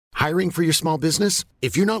Hiring for your small business?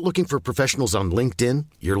 If you're not looking for professionals on LinkedIn,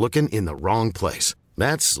 you're looking in the wrong place.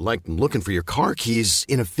 That's like looking for your car keys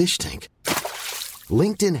in a fish tank.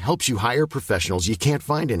 LinkedIn helps you hire professionals you can't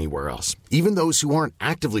find anywhere else, even those who aren't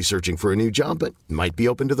actively searching for a new job but might be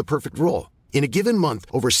open to the perfect role. In a given month,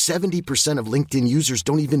 over 70% of LinkedIn users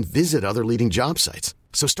don't even visit other leading job sites.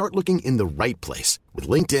 So start looking in the right place. With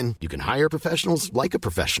LinkedIn, you can hire professionals like a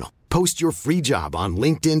professional. Post your free job on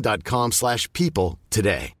linkedin.com/people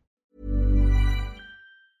today.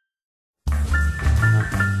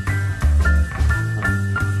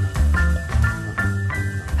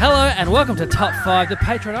 Hello and welcome to Top 5, the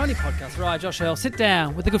Patreon-only podcast where I, Josh Earl, sit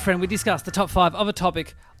down with a good friend. We discuss the top 5 of a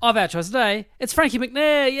topic of our choice today. It's Frankie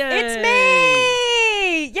McNair. Yay!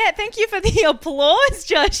 It's me! Yeah, thank you for the applause,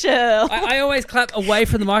 Josh Earl. I always clap away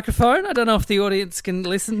from the microphone. I don't know if the audience can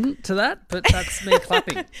listen to that, but that's me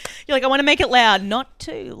clapping. You're like, I want to make it loud, not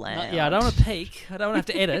too loud. Yeah, I don't want to peak. I don't want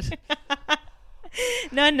to have to edit.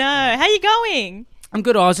 No. How you going? I'm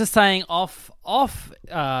good. I was just saying off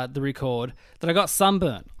the record that I got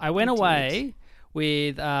sunburnt. I went away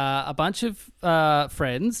with a bunch of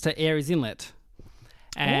friends to Aireys Inlet,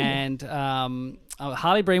 and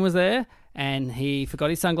Harley Breen was there, and he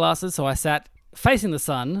forgot his sunglasses, so I sat facing the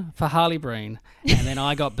sun for Harley Breen, and then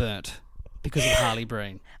I got burnt because of Harley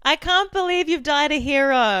Breen. I can't believe you've died a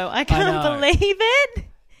hero. I can't believe it.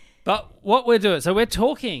 But what we're doing, so we're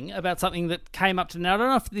talking about something that came up to now. I don't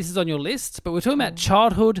know if this is on your list, but we're talking about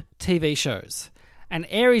childhood TV shows. And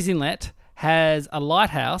Aireys Inlet has a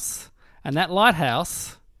lighthouse, and that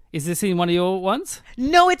lighthouse, is this in one of your ones?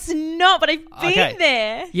 No, it's not, but I've been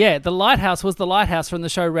there. Yeah, the lighthouse was the lighthouse from the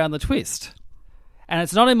show Round the Twist. And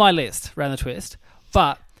it's not in my list, Round the Twist,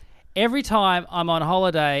 but every time I'm on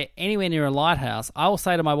holiday anywhere near a lighthouse, I will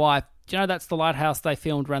say to my wife, do you know that's the lighthouse they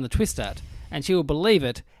filmed Round the Twist at? And she will believe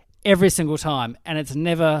it every single time, and it's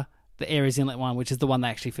never the Aireys Inlet one, which is the one they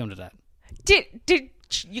actually filmed it at.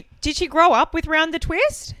 Did she grow up with Round the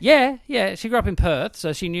Twist? Yeah. She grew up in Perth,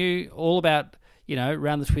 so she knew all about,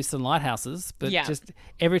 Round the Twist and lighthouses. But just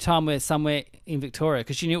every time we're somewhere in Victoria,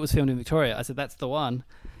 because she knew it was filmed in Victoria, I said, that's the one.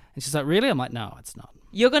 And she's like, really? I'm like, no, it's not.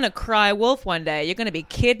 You're going to cry wolf one day. You're going to be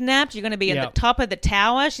kidnapped. You're going to be at the top of the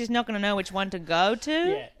tower. She's not going to know which one to go to.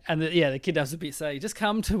 Yeah, and the kid does a bit say, just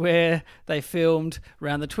come to where they filmed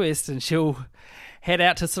Round the Twist and she'll head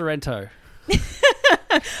out to Sorrento.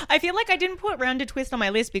 I feel like I didn't put Round a Twist on my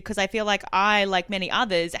list because I feel like I, like many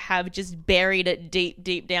others, have just buried it deep,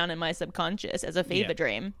 deep down in my subconscious as a fever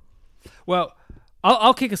dream. Well,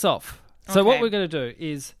 I'll kick us off. So what we're going to do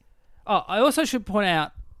is... Oh, I also should point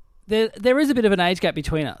out, there is a bit of an age gap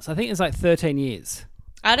between us. I think it's like 13 years.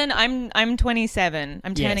 I'm 27.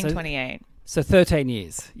 I'm turning 28. So 13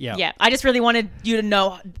 years. Yeah. Yeah. I just really wanted you to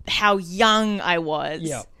know how young I was.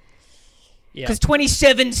 Yeah. Because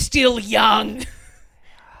 27's still young.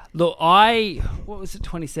 Look, what was it,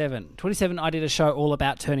 27? 27, I did a show all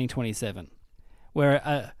about turning 27,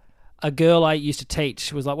 where a girl I used to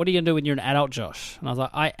teach was like, what are you going to do when you're an adult, Josh? And I was like,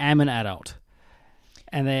 I am an adult.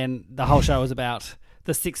 And then the whole show was about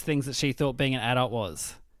the 6 things that she thought being an adult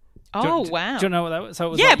was. Wow. Do you know what that was? So it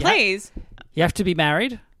was please. You have to be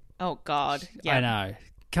married. Oh, God. Yeah. I know.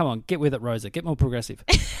 Come on, get with it, Rosa. Get more progressive.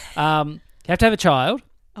 You have to have a child.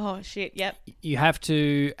 Oh, shit. Yep. You have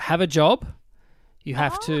to have a job. You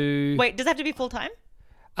have to... Wait, does it have to be full-time?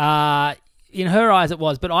 In her eyes it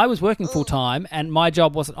was, but I was working full-time and my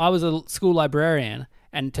job wasn't... I was a school librarian,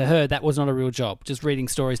 and to her that was not a real job, just reading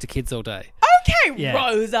stories to kids all day. Okay, yeah.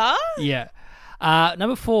 Rosa. Yeah.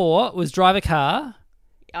 Number 4 was drive a car.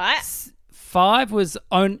 5 was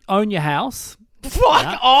own your house.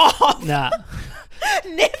 Fuck off. Nah.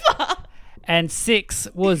 Never. And 6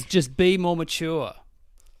 was just be more mature.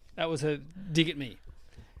 That was her dig at me.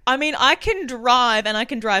 I mean, I can drive and I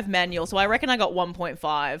can drive manual, so I reckon I got 1.5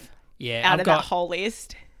 out of that whole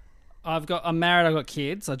list. I'm married, I've got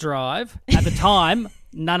kids, I drive. At the time,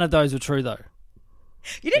 none of those were true though.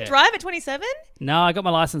 You didn't drive at 27? No, I got my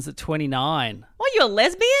license at 29. What, you a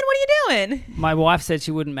lesbian? What are you doing? My wife said she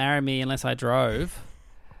wouldn't marry me unless I drove.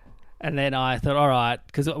 And then I thought, all right,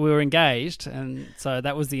 because we were engaged, and so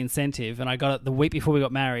that was the incentive. And I got it the week before we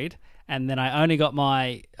got married, and then I only got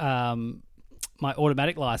my my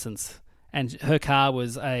automatic license, and her car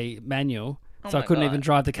was a manual, so I couldn't even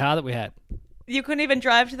drive the car that we had. You couldn't even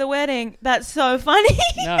drive to the wedding. That's so funny.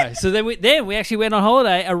 No. So then we actually went on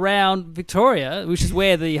holiday around Victoria, which is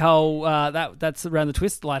where the whole that's around the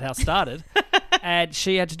Twist Lighthouse started. And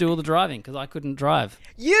she had to do all the driving because I couldn't drive.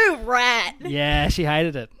 You rat. Yeah, she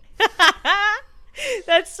hated it.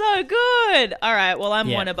 That's so good. All right, well, I'm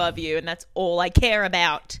one above you, and that's all I care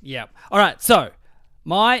about. Yeah. All right, so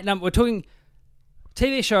my number, we're talking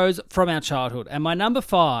TV shows from our childhood. And my number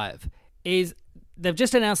 5 is they've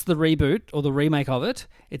just announced the reboot or the remake of it.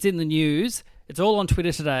 It's in the news. It's all on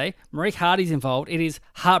Twitter today. Marieke Hardy's involved. It is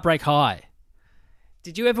Heartbreak High.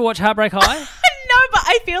 Did you ever watch Heartbreak High? No, but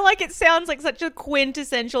I feel like it sounds like such a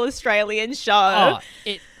quintessential Australian show.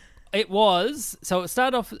 Oh, it was. So it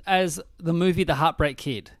started off as the movie The Heartbreak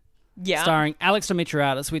Kid. Yeah. Starring Alex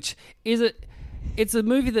Dimitriadis, which it's a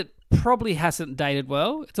movie that probably hasn't dated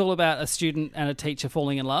well. It's all about a student and a teacher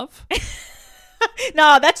falling in love.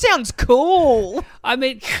 No, that sounds cool. I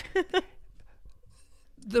mean,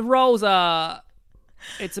 the roles are,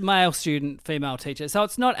 it's a male student, female teacher, so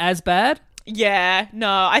it's not as bad. Yeah,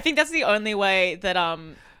 no, I think that's the only way that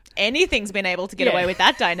anything's been able to get away with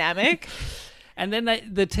that dynamic. And then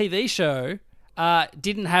the TV show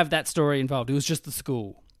didn't have that story involved. It was just the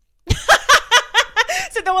school.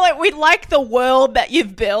 So they were like, we like the world that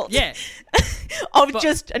you've built. Yeah.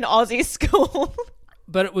 Just an Aussie school.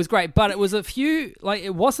 But it was great. But it was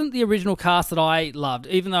it wasn't the original cast that I loved,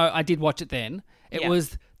 even though I did watch it then. It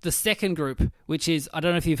was the second group, which is, I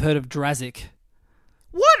don't know if you've heard of Drazik.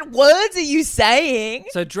 What words are you saying?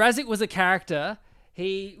 So Drazik was a character.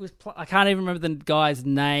 He was, I can't even remember the guy's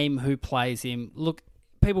name who plays him. Look,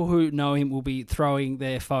 people who know him will be throwing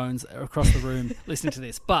their phones across the room listening to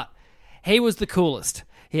this. But he was the coolest.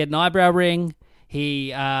 He had an eyebrow ring.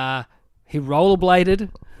 He rollerbladed.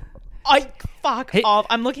 Fuck off.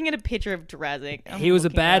 I'm looking at a picture of Drazik. He was a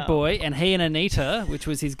bad boy, and he and Anita, which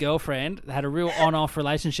was his girlfriend, had a real on-off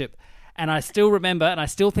relationship. And I still remember, and I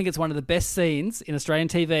still think it's one of the best scenes in Australian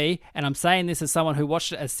TV, and I'm saying this as someone who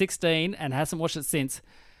watched it as 16 and hasn't watched it since.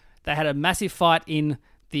 They had a massive fight in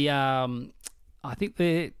the, I think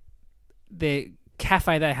the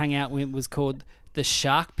cafe they hung out with was called the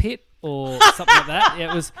Shark Pit or something like that.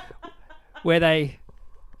 Yeah, it was where they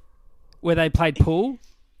played pool.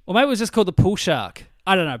 Or maybe it was just called the Pool Shark.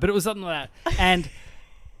 I don't know, but it was something like that. And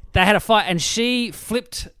they had a fight, and she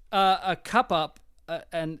flipped a cup up,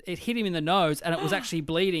 and it hit him in the nose, and it was actually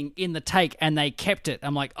bleeding in the take, and they kept it.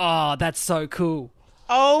 I'm like, oh, that's so cool.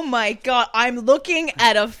 Oh my God. I'm looking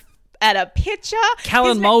at a picture.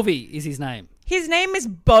 Callan Mulvey is his name. His name is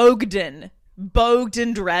Bogdan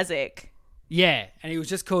Drazik. Yeah, and he was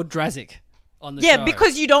just called Drazik on the show. Yeah,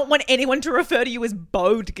 because you don't want anyone to refer to you as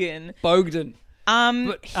Bogdan.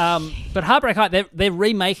 But Heartbreak High, they're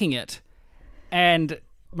remaking it, and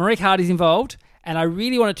Marieke Hardy's involved, and I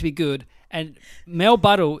really want it to be good. And Mel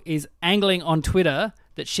Buddle is angling on Twitter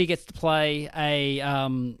that she gets to play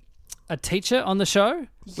a teacher on the show,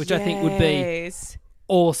 which I think would be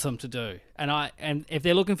awesome to do. And if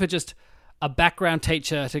they're looking for just a background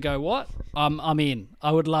teacher to go, what? I'm in.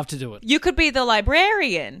 I would love to do it. You could be the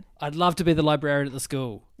librarian. I'd love to be the librarian at the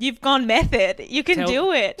school. You've gone method. You can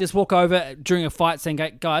do it. Just walk over during a fight saying,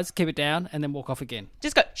 guys, keep it down, and then walk off again.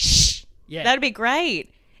 Just go, shh. Yeah. That'd be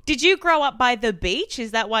great. Did you grow up by the beach?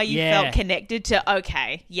 Is that why you felt connected to,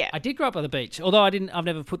 okay, yeah. I did grow up by the beach, although I've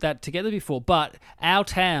never put that together before, but our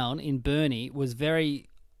town in Burnie was very,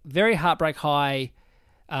 very Heartbreak High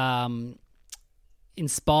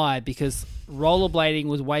inspired because rollerblading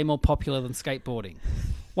was way more popular than skateboarding.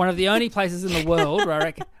 One of the only places in the world where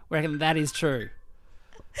I reckon that is true.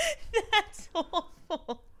 That's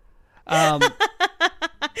awful.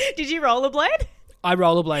 Did you rollerblade? I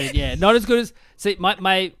rollerbladed, yeah. Not as good as... See, one of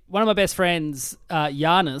my best friends,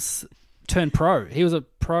 Giannis, turned pro. He was a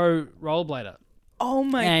pro rollerblader. Oh,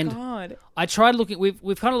 my God. I tried looking...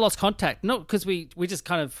 We've kind of lost contact. Not because we just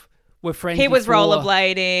kind of were friends He was before.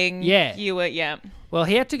 rollerblading. Yeah. You were, yeah. Well,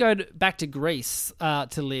 he had to go back to Greece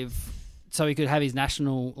to live so he could have his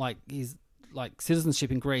national, his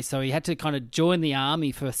citizenship in Greece. So he had to kind of join the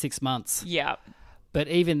army for 6 months. Yeah. But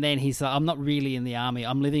even then, he's like, I'm not really in the army.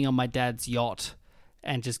 I'm living on my dad's yacht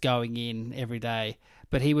and just going in every day.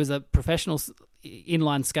 But he was a professional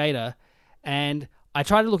inline skater, and I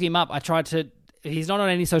tried to look him up. He's not on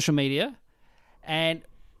any social media, and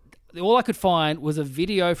all I could find was a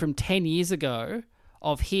video from 10 years ago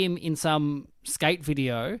of him in some skate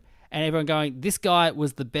video, and everyone going, this guy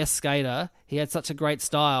was the best skater. He had such a great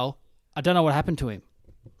style. I don't know what happened to him.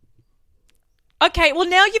 Okay, well,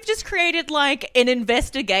 now you've just created an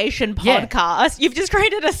investigation podcast. Yeah. You've just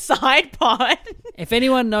created a side pod. If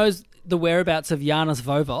anyone knows the whereabouts of Giannis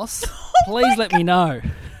Vovos, please let me know.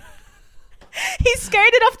 He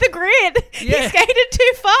skated off the grid. Yeah. He skated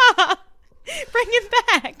too far. Bring him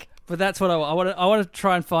back. But that's what I want to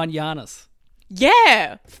try and find Giannis.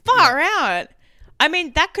 Yeah, far out. I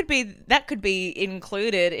mean, that could be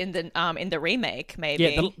included in the remake, maybe.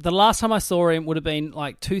 Yeah, the last time I saw him would have been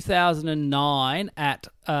 2009 at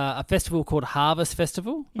a festival called Harvest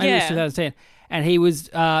Festival. Maybe it was 2010. And he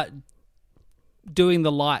was doing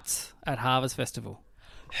the lights at Harvest Festival.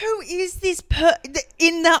 Who is this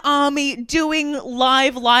in the army doing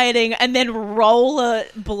live lighting and then roller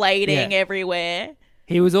blading everywhere?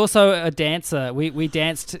 He was also a dancer. We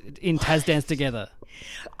danced in Taz Dance together.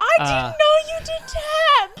 I didn't know you did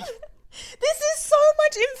tap. This is so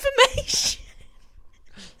much information.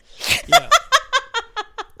 Yeah.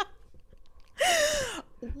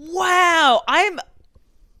 Wow.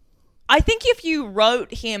 I think if you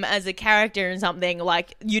wrote him as a character in something,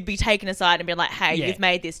 like, you'd be taken aside and be like, hey, you've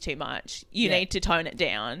made this too much. You need to tone it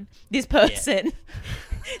down. This person.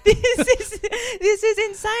 This is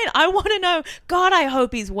insane. I want to know. God, I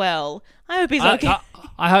hope he's well. I hope he's okay.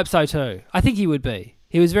 I hope so too. I think he would be.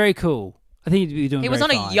 He was very cool. I think he'd be doing. He was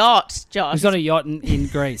very on fine. a yacht, Josh. He was on a yacht in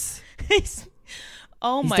Greece.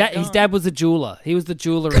 Oh my God. His dad was a jeweler. He was the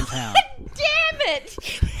jeweler in town. Damn it!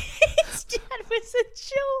 His dad was a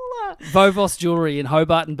jeweler. Vovos Jewelry in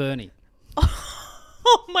Hobart and Burnie.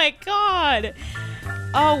 Oh my God.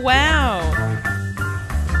 Oh wow.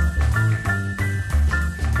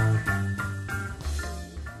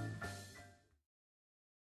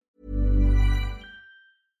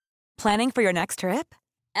 Planning for your next trip?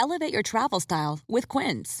 Elevate your travel style with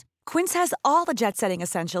Quince. Quince has all the jet-setting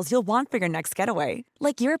essentials you'll want for your next getaway,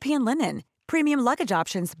 like European linen, premium luggage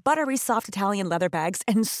options, buttery soft Italian leather bags,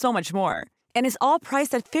 and so much more. And is all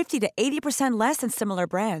priced at 50 to 80% less than similar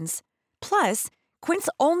brands. Plus, Quince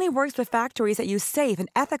only works with factories that use safe and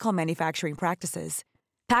ethical manufacturing practices.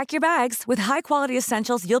 Pack your bags with high-quality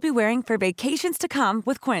essentials you'll be wearing for vacations to come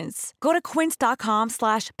with Quince. Go to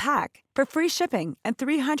quince.com/pack for free shipping and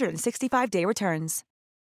 365-day returns.